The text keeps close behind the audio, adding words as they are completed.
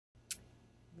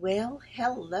Well,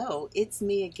 hello. It's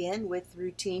me again with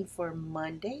routine for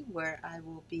Monday where I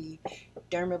will be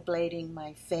dermablading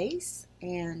my face,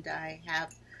 and I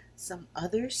have some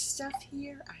other stuff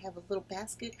here. I have a little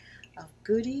basket of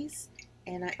goodies,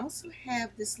 and I also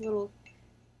have this little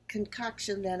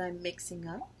concoction that I'm mixing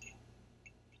up.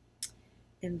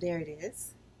 And there it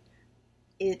is.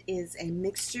 It is a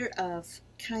mixture of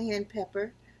cayenne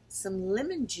pepper, some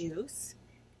lemon juice,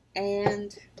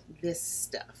 and this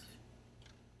stuff.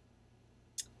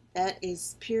 That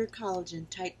is pure collagen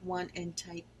type 1 and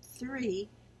type 3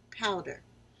 powder.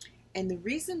 And the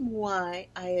reason why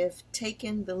I have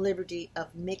taken the liberty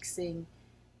of mixing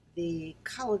the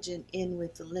collagen in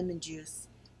with the lemon juice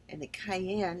and the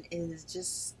cayenne is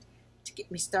just to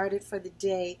get me started for the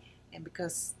day, and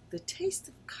because the taste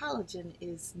of collagen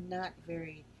is not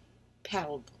very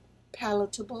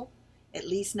palatable, at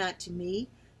least not to me.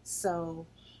 So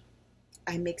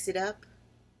I mix it up,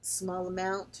 small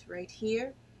amount right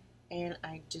here, and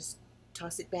I just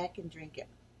toss it back and drink it.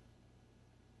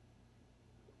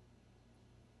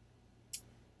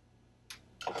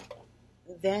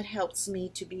 That helps me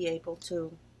to be able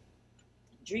to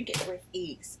drink it with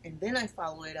ease, and then I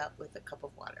follow it up with a cup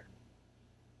of water.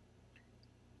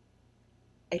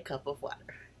 A cup of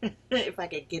water, if I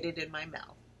could get it in my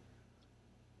mouth.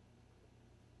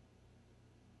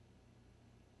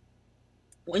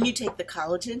 When you take the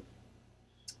collagen,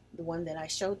 the one that I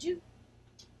showed you,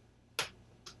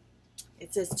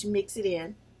 it says to mix it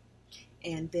in,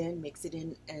 and then mix it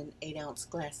in an 8-ounce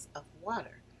glass of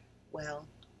water. Well,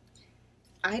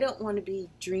 I don't want to be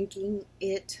drinking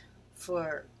it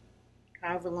for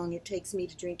however long it takes me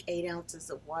to drink 8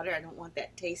 ounces of water. I don't want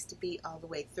that taste to be all the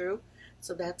way through.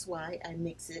 So that's why I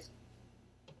mix it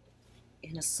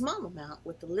in a small amount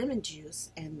with the lemon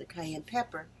juice and the cayenne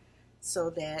pepper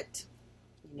so that,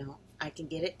 I can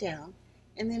get it down,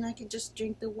 and then I can just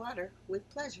drink the water with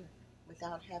pleasure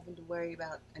without having to worry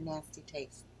about a nasty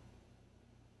taste.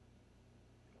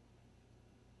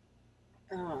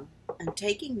 I'm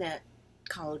taking that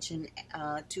collagen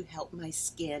to help my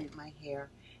skin, my hair,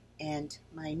 and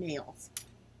my nails.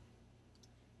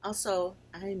 Also,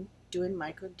 I'm doing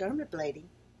microdermabrasion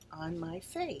on my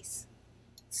face.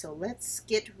 So let's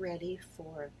get ready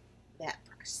for that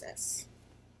process.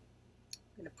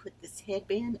 I'm going to put this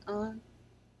headband on,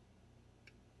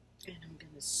 and I'm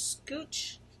going to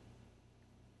scooch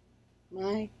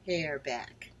my hair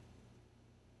back.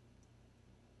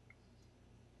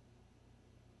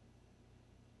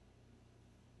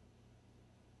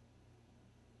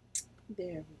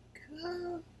 There we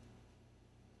go.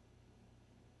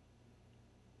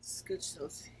 Scooch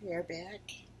those hair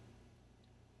back.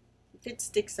 If it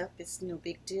sticks up, it's no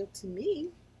big deal to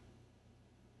me.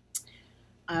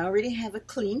 I already have a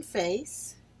clean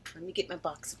face. Let me get my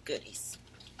box of goodies.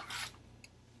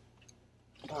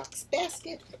 Box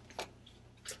basket.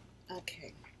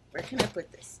 Okay, where can I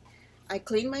put this? I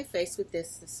cleaned my face with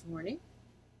this morning.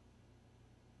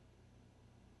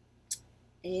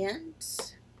 And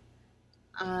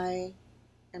I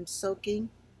am soaking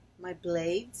my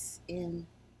blades in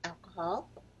alcohol.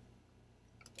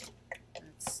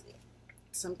 Let's see.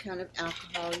 Some kind of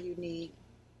alcohol you need.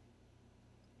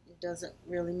 It doesn't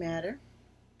really matter.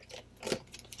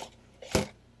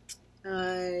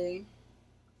 I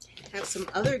have some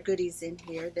other goodies in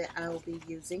here that I will be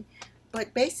using.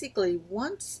 But basically,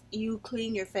 once you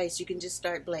clean your face, you can just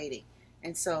start blading.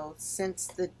 And so, since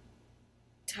the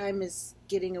time is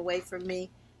getting away from me,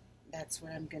 that's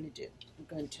what I'm going to do. I'm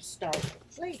going to start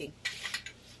blading.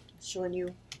 I'm showing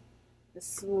you,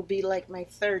 this will be like my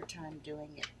third time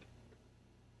doing it.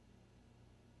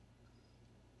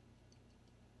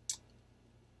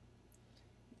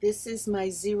 This is my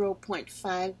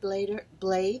 0.5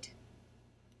 blade.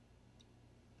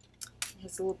 It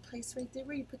has a little place right there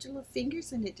where you put your little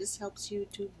fingers, and it just helps you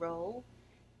to roll.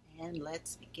 And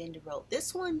let's begin to roll.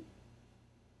 This one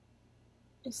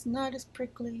is not as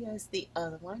prickly as the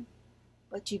other one,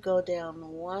 but you go down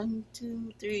 1,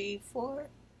 2, 3, 4.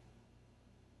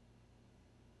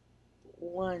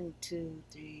 1, 2,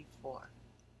 3, 4.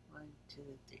 1,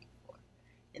 2, 3, 4.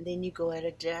 And then you go at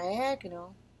a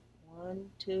diagonal. 1,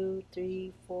 2,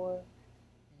 3, 4. And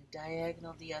a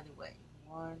diagonal the other way.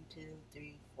 1, 2,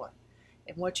 3, 4.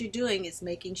 And what you're doing is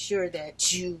making sure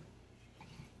that you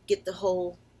get the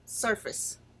whole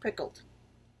surface prickled.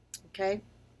 Okay?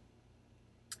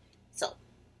 So,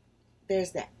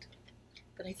 there's that.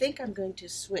 But I think I'm going to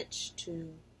switch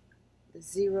to the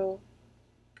 0.25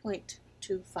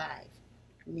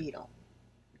 needle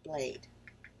blade.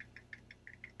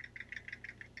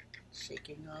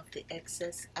 Shaking off the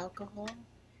excess alcohol,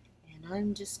 and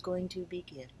I'm just going to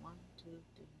begin. 1, 2,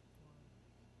 3,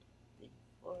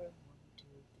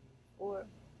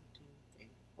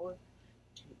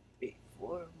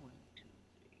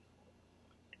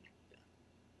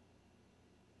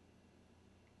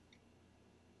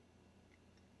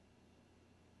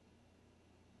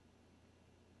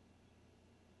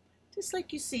 just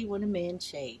like you see when a man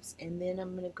shaves. And then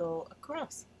I'm going to go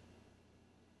across.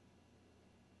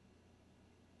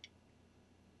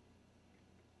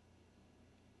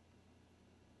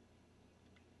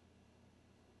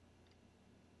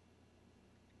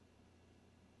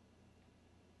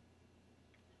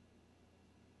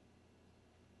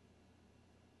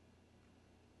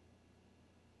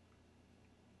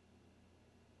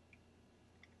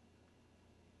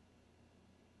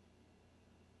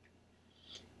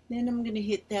 Then I'm going to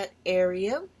hit that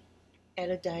area at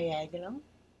a diagonal.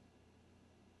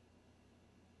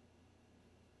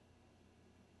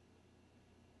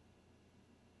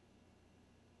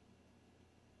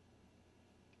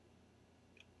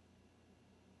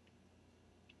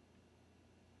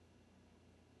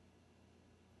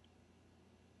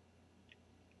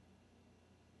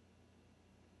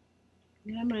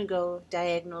 And I'm going to go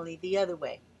diagonally the other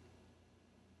way.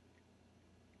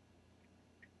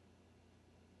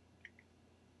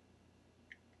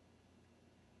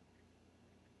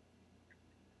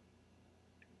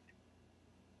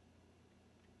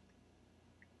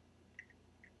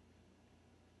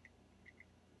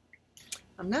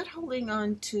 I'm not holding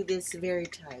on to this very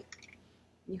tight.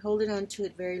 You hold it onto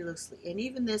it very loosely. And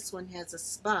even this one has a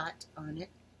spot on it.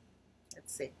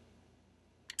 Let's see.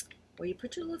 Where you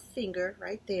put your little finger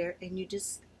right there and you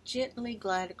just gently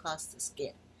glide across the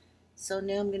skin. So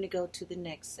now I'm going to go to the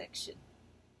next section.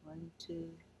 1,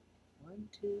 2, 1,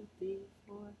 2, 3,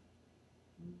 4.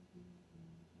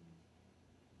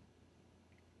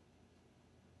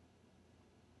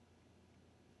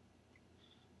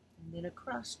 And then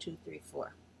across 2, 3,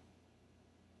 4.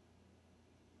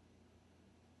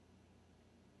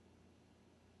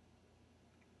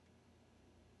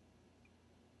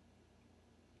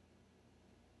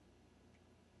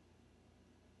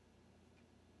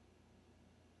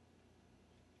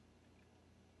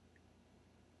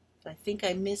 If I think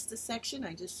I missed a section,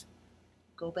 I just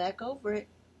go back over it.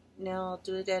 Now I'll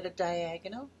do it at a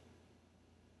diagonal.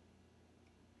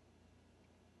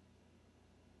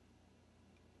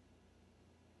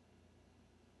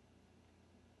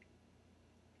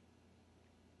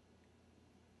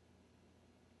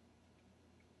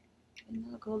 And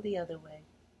I'll go the other way.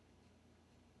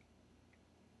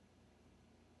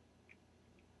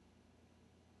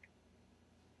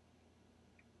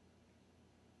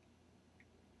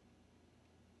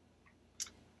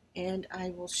 And I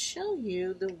will show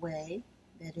you the way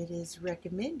that it is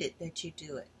recommended that you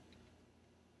do it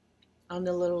on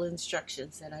the little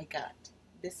instructions that I got.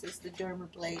 This is the derma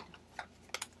blade,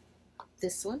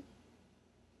 this one.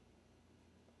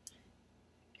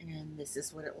 And this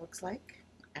is what it looks like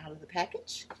out of the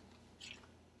package.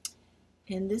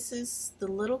 And this is the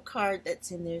little card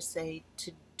that's in there, say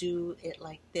to do it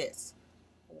like this.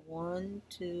 1,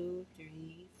 2,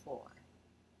 3, 4.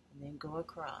 And then go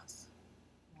across.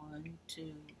 1,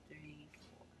 2, 3,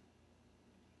 4.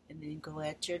 And then go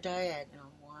at your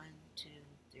diagonal. 1, 2,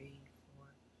 3,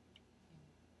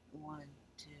 4. 1,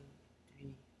 2,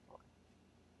 3, 4.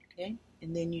 Okay?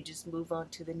 And then you just move on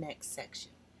to the next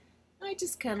section. I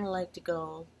just kind of like to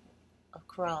go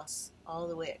across, all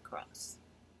the way across.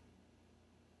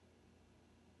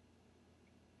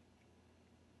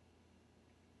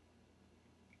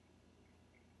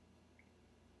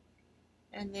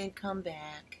 And then come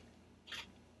back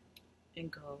and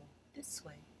go this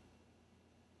way.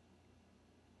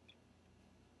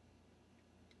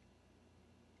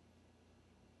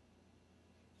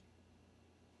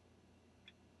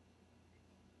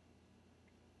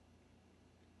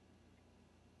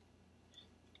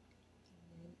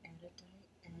 And then add a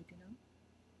diagonal.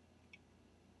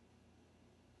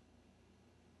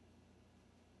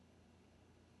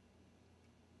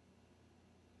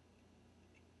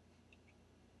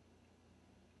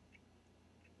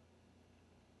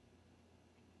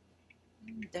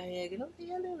 Diagonal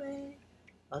the other way,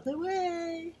 other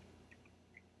way,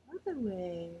 other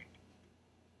way.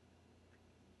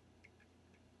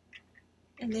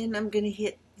 And then I'm going to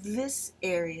hit this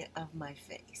area of my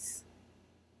face.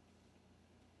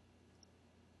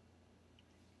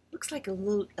 Looks like a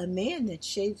man that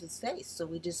shaves his face, so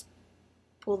we just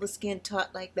pull the skin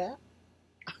taut like that.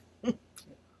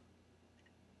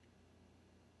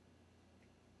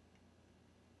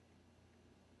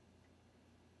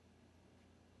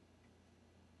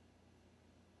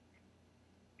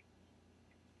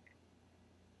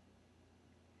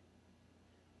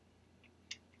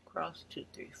 Cross 2,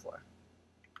 3, 4.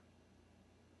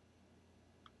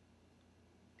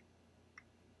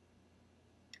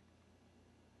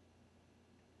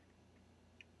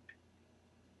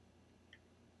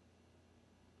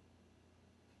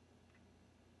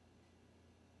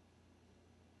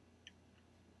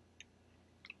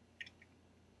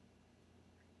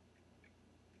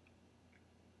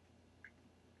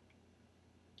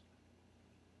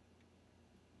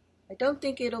 I don't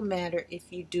think it'll matter if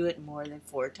you do it more than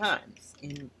 4 times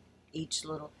in each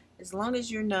little, as long as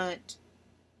you're not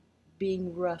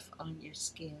being rough on your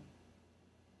skin.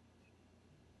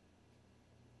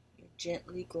 You're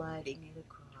gently gliding it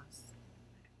across.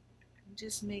 And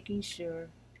just making sure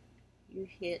you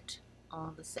hit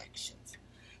all the sections.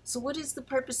 So what is the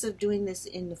purpose of doing this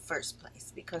in the first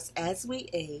place? Because as we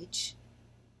age,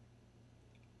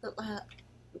 the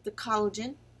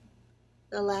collagen,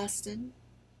 the elastin,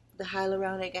 the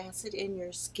hyaluronic acid in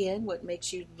your skin, what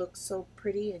makes you look so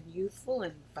pretty and youthful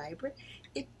and vibrant,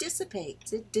 it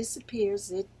dissipates, it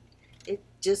disappears, it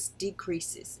just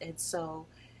decreases. And so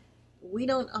we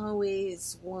don't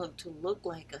always want to look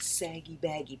like a saggy,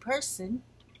 baggy person,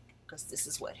 because this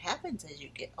is what happens as you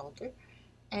get older,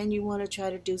 and you want to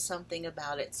try to do something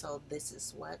about it. So this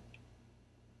is what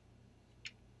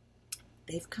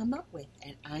they've come up with,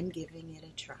 and I'm giving it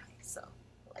a try. So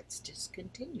let's just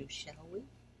continue, shall we?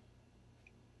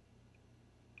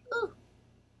 Ooh.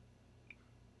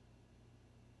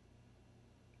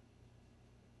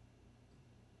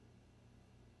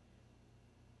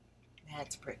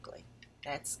 That's prickly.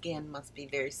 That skin must be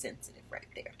very sensitive right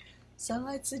there. So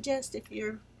I'd suggest if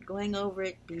you're going over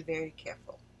it, be very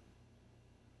careful.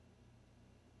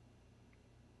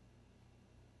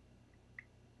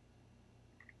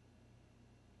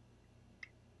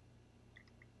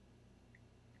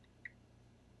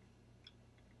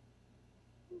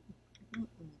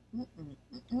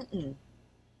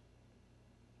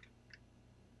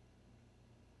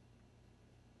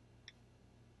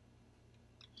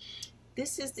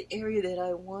 This is the area that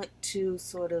I want to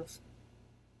sort of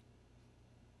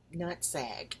not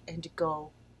sag and to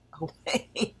go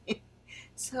away.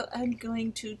 So I'm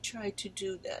going to try to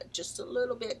do that just a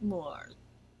little bit more.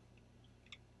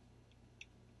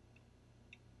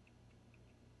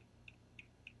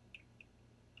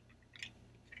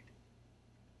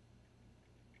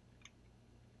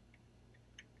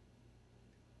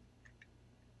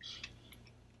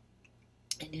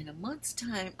 And in a month's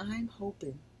time, I am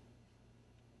hoping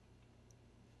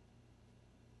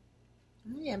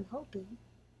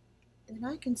that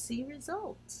I can see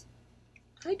results.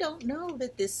 I don't know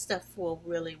that this stuff will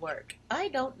really work. I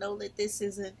don't know that this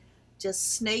isn't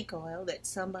just snake oil that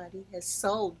somebody has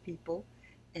sold people,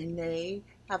 and they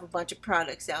have a bunch of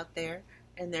products out there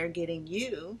and they're getting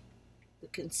you, the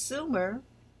consumer,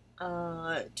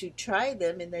 to try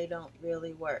them, and they don't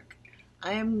really work.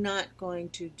 I am not going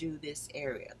to do this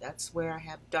area. That's where I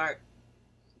have dark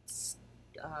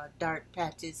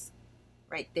patches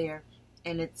right there,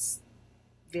 and it's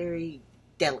very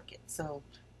delicate. So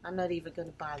I'm not even going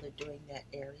to bother doing that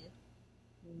area.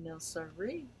 No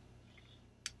siree.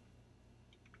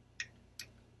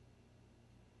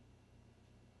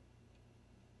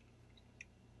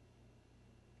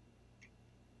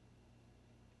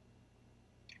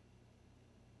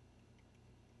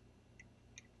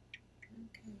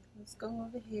 Okay, let's go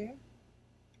over here.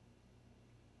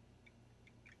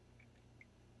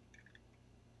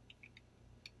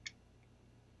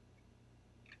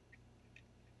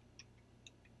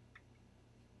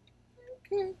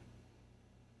 Okay.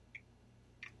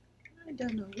 I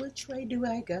don't know, which way do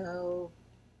I go?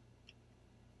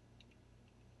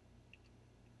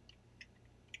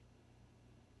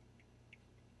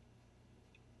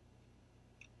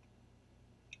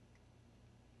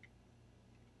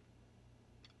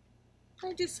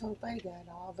 I just hope I got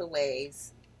all the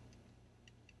ways.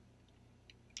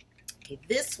 Okay,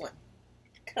 this one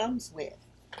comes with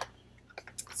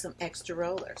some extra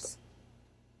rollers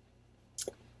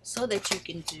so that you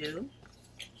can do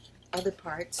other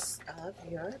parts of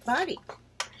your body.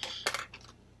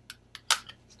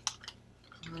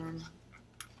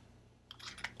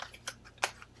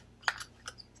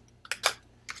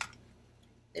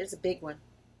 There's a big one.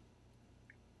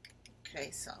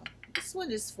 Okay, so this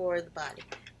one is for the body,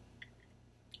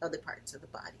 other parts of the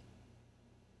body.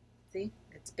 See,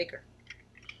 it's bigger.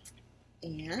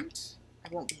 And I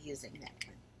won't be using that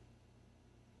one.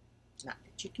 Not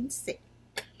that you can see.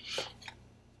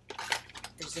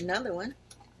 There's another one.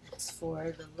 It's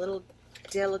for the little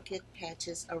delicate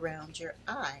patches around your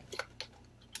eye.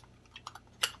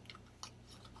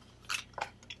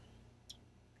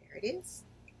 There it is.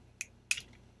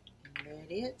 And there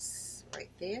it is,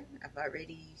 right there. I've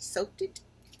already soaked it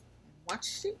and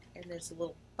washed it. And there's a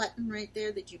little button right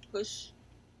there that you push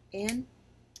in and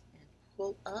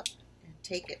pull up and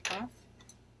take it off.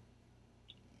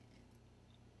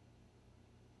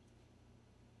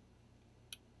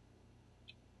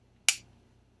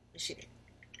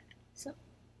 So,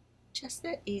 just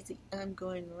that easy. I'm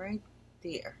going right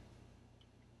there.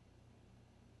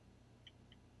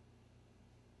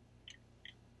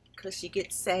 because you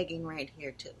get sagging right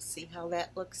here too. See how that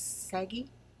looks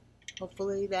saggy?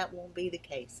 Hopefully that won't be the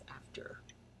case after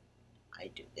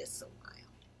I do this a while.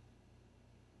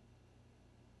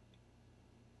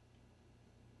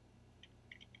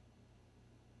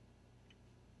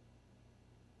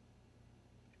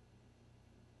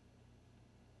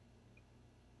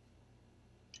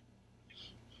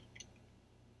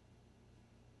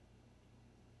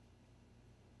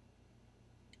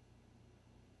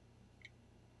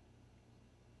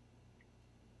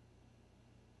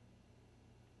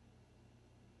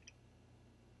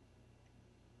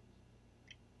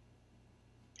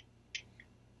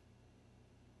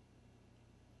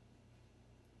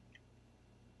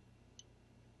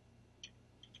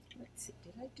 Let's see,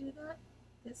 did I do that?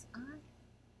 This eye?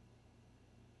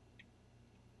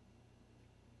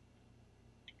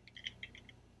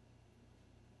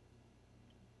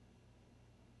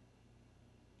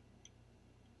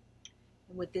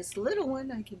 And with this little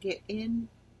one, I can get in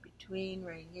between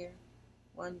right here.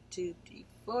 1, 2, 3,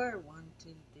 4. 1,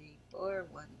 2, 3, 4.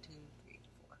 1, 2, 3,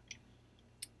 4.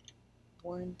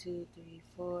 1, 2, 3,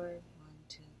 4. 1,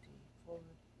 2, 3, 4. 1,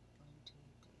 2, 3,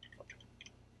 4.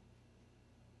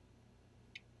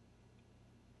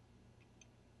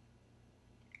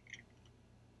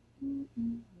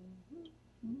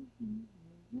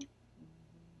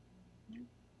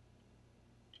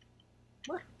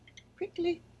 What?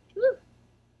 Prickly. Woo.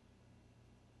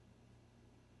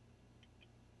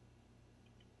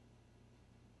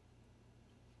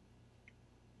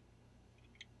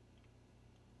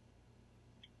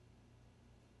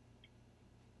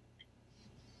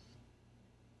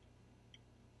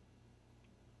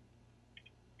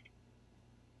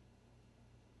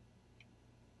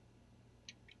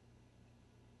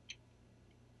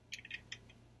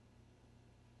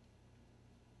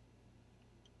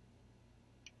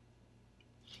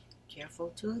 Careful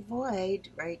to avoid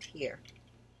right here.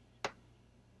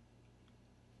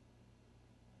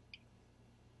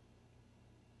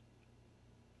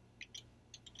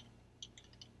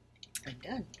 I'm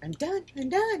done. I'm done. I'm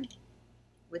done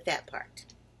with that part.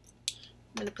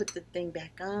 I'm going to put the thing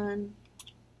back on.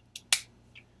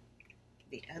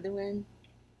 The other one.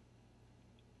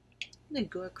 I'm going to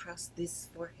go across this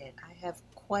forehead. I have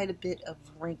quite a bit of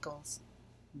wrinkles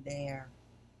there.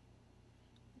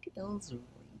 Look at those wrinkles.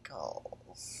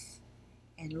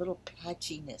 And little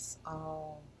patchiness,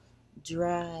 all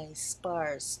dry,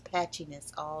 sparse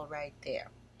patchiness all right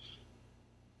there.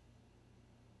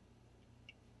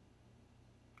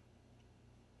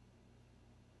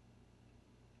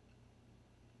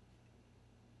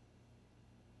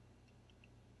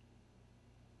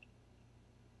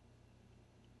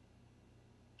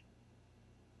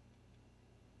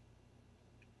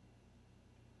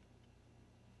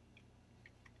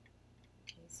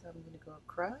 Okay, so I'm going to go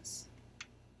across.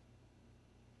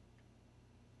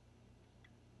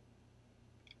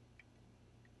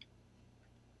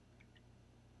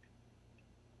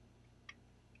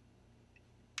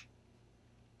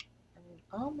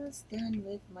 I'm almost done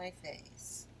with my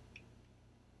face.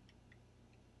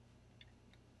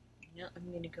 Now I'm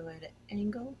going to go at an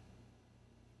angle.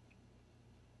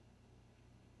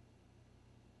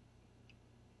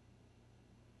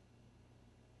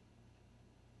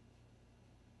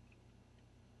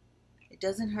 It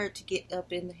doesn't hurt to get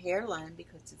up in the hairline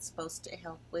because it's supposed to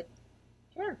help with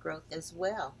hair growth as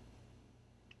well.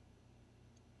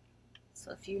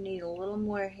 So if you need a little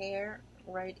more hair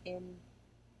right in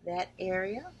that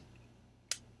area,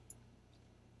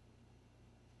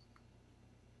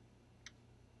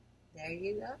 there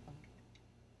you go.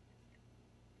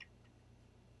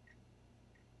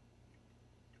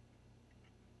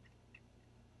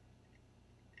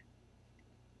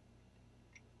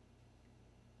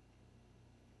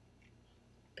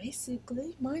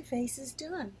 Basically, my face is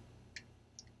done.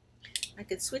 I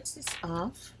could switch this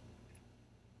off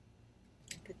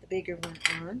and put the bigger one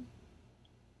on.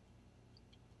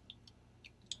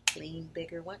 Clean,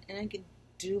 bigger one. And I could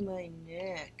do my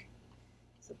neck.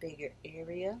 It's a bigger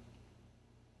area.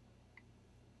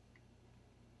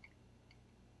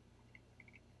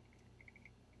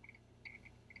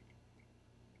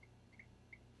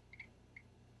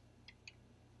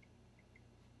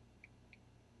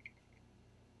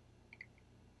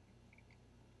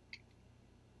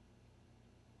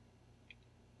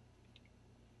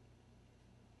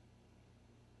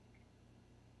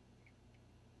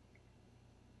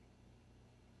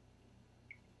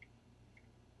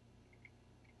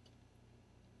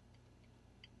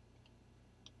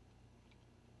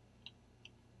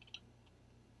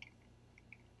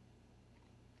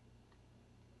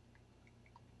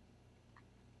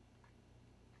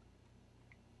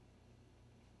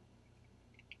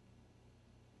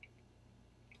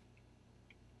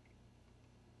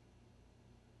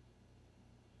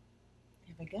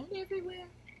 I got everywhere?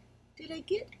 Did I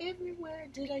get everywhere?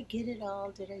 Did I get it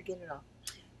all? Did I get it all?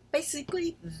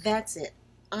 Basically, that's it.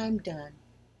 I'm done.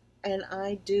 And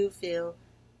I do feel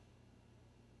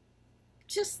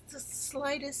just the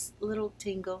slightest little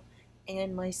tingle,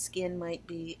 and my skin might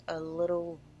be a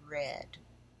little red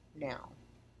now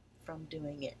from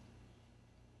doing it.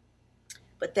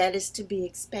 But that is to be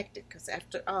expected, because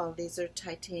after all, these are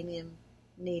titanium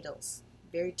needles.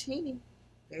 Very tiny,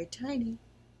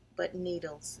 but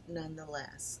needles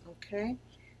nonetheless, okay?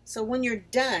 So when you're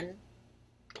done,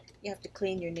 you have to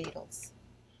clean your needles.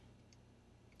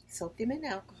 Soak them in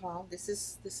alcohol. This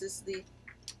is the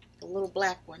little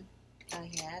black one I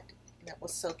had that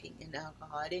was soaking in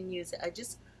alcohol. I didn't use it. I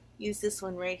just used this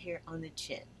one right here on the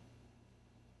chin.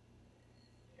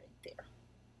 Right there.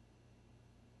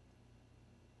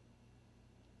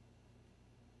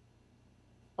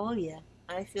 Oh yeah,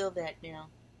 I feel that now.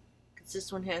 Because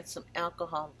this one had some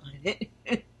alcohol on it.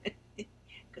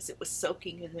 Because it was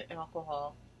soaking in the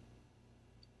alcohol.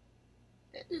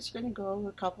 I'm just going to go over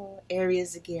a couple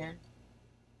areas again.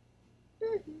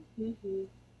 That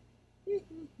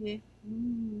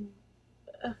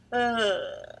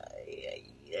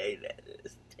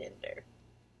is tender.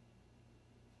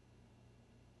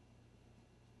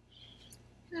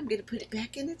 And I'm going to put it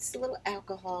back in its little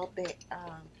alcohol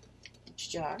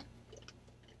jar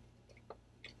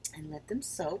and let them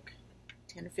soak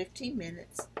 10 or 15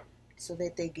 minutes so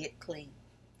that they get clean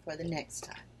for the next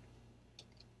time.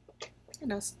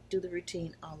 And I'll do the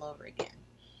routine all over again.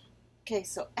 Okay,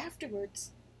 so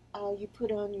afterwards, you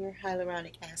put on your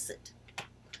hyaluronic acid,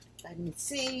 vitamin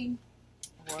C,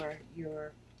 or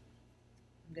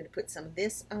I'm going to put some of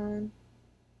this on.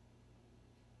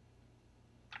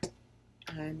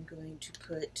 I'm going to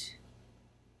put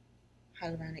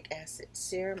hyaluronic acid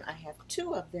serum. I have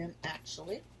 2 of them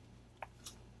actually.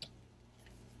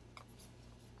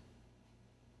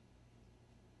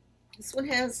 This one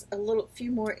has a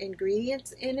few more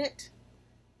ingredients in it,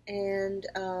 and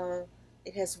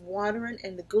it has water,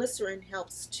 and the glycerin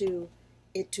helps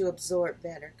it to absorb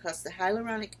better, because the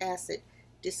hyaluronic acid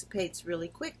dissipates really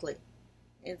quickly,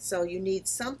 and so you need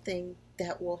something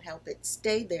that will help it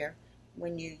stay there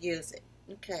when you use it.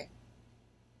 Okay,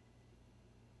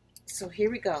 so here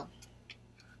we go.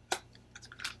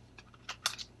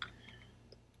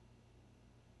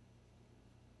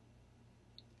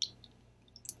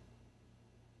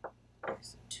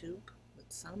 There's a tube with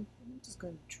some. I'm just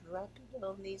going to drop it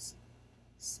on these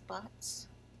spots.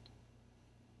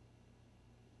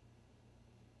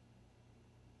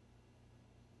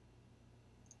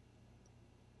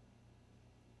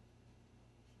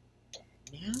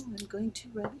 Now I'm going to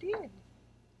rub it in.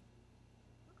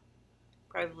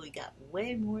 Probably got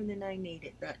way more than I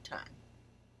needed that time.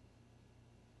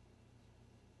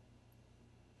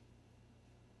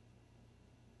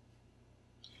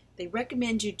 They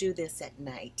recommend you do this at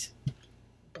night,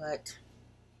 but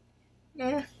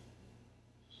yeah.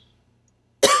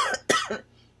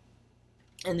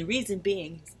 And the reason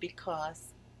being is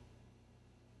because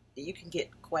you can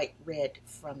get quite red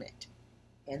from it,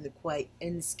 and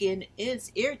the skin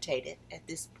is irritated at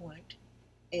this point,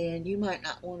 and you might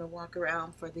not want to walk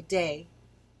around for the day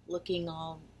looking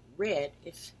all red,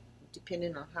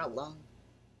 depending on how long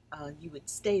you would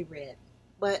stay red.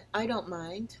 But I don't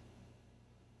mind.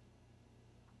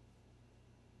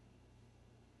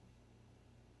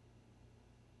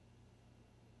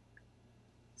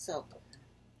 So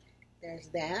there's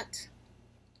that.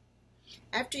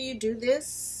 After you do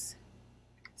this,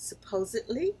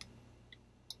 supposedly,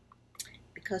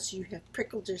 because you have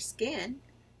prickled your skin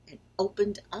and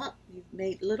opened up, you've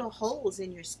made little holes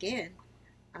in your skin,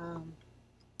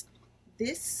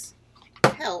 this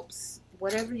helps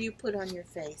whatever you put on your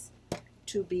face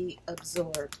to be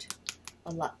absorbed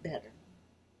a lot better.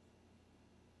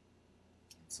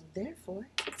 So therefore,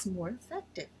 it's more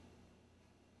effective.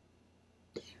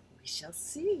 We shall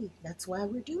see. That's why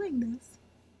we're doing this.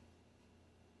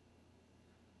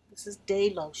 This is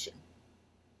day lotion.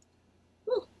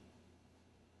 Whew.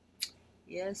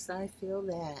 Yes, I feel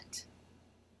that.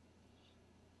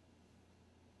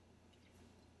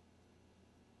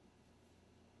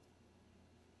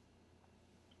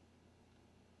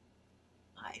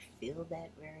 I feel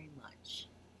that very much.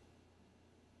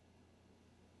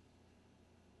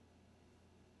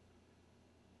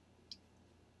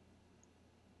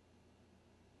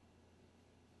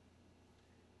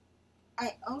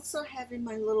 I also have in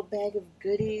my little bag of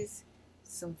goodies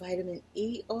some vitamin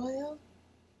E oil.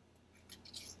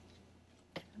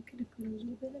 I'm going to put a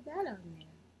little bit of that on there.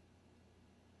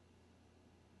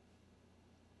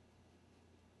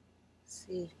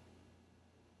 See.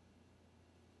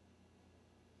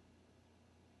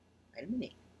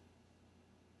 Trinny.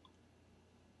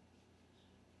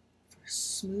 For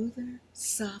smoother,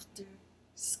 softer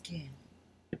skin.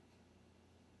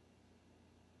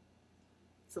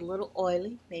 It's a little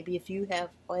oily. Maybe if you have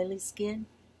oily skin,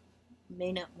 you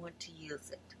may not want to use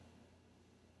it.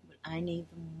 But I need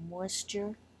the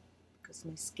moisture because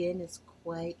my skin is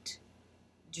quite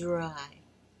dry.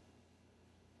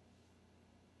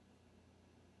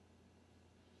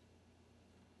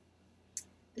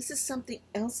 This is something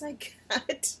else I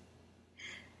got.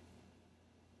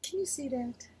 Can you see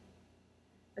that?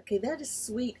 Okay, that is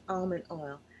sweet almond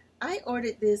oil. I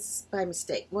ordered this by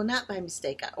mistake. Well, not by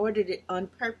mistake. I ordered it on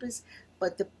purpose,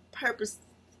 but the purpose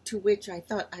to which I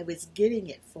thought I was getting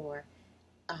it for,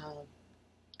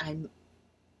 I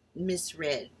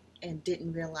misread and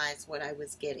didn't realize what I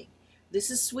was getting.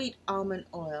 This is sweet almond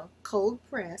oil, cold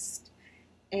pressed,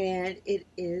 and it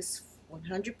is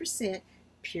 100%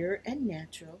 pure and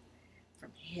natural,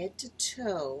 from head to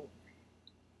toe,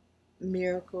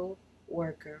 miracle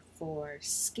worker for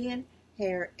skin,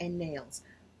 hair, and nails.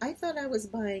 I thought I was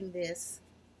buying this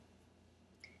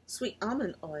sweet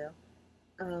almond oil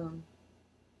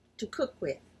to cook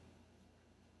with.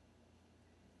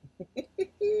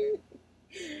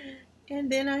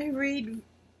 And then I read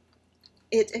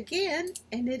it again,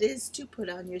 and it is to put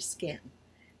on your skin.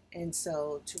 And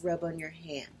so to rub on your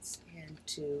hands and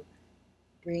to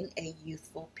bring a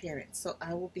youthful appearance. So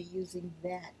I will be using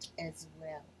that as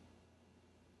well.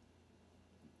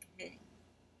 Okay.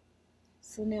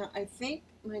 So now I think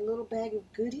my little bag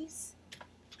of goodies,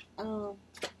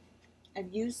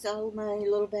 I've used all my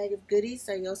little bag of goodies.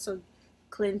 I also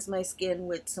cleanse my skin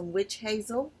with some witch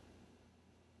hazel.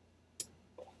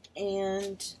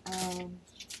 And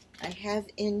I have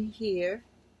in here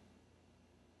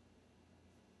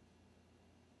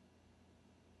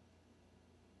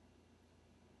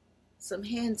some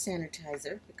hand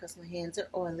sanitizer because my hands are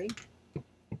oily.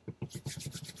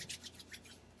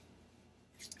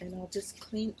 And I'll just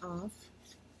clean off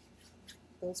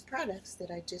those products that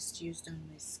I just used on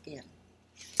my skin.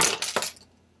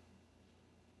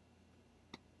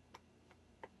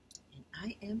 And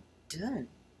I am done.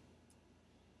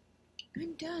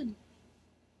 I'm done.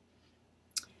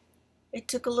 It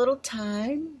took a little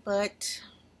time, but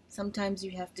sometimes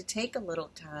you have to take a little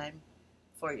time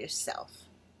for yourself.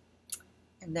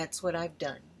 And that's what I've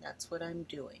done. That's what I'm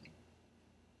doing.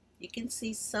 You can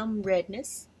see some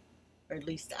redness, or at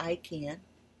least I can.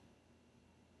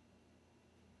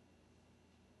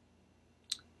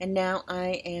 And now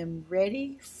I am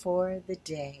ready for the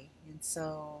day. And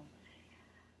so,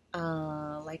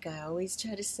 like I always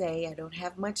try to say, I don't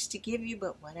have much to give you,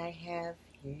 but what I have,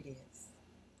 here it is.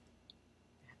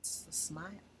 That's the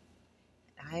smile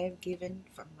that I have given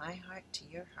from my heart to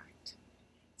your heart.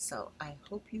 So I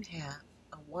hope you have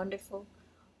a wonderful,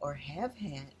 or have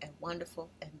had a wonderful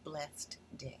and blessed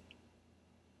day.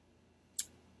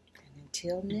 And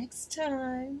until next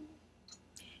time,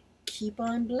 keep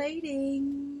on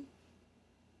blading.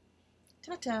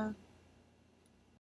 Ta-ta.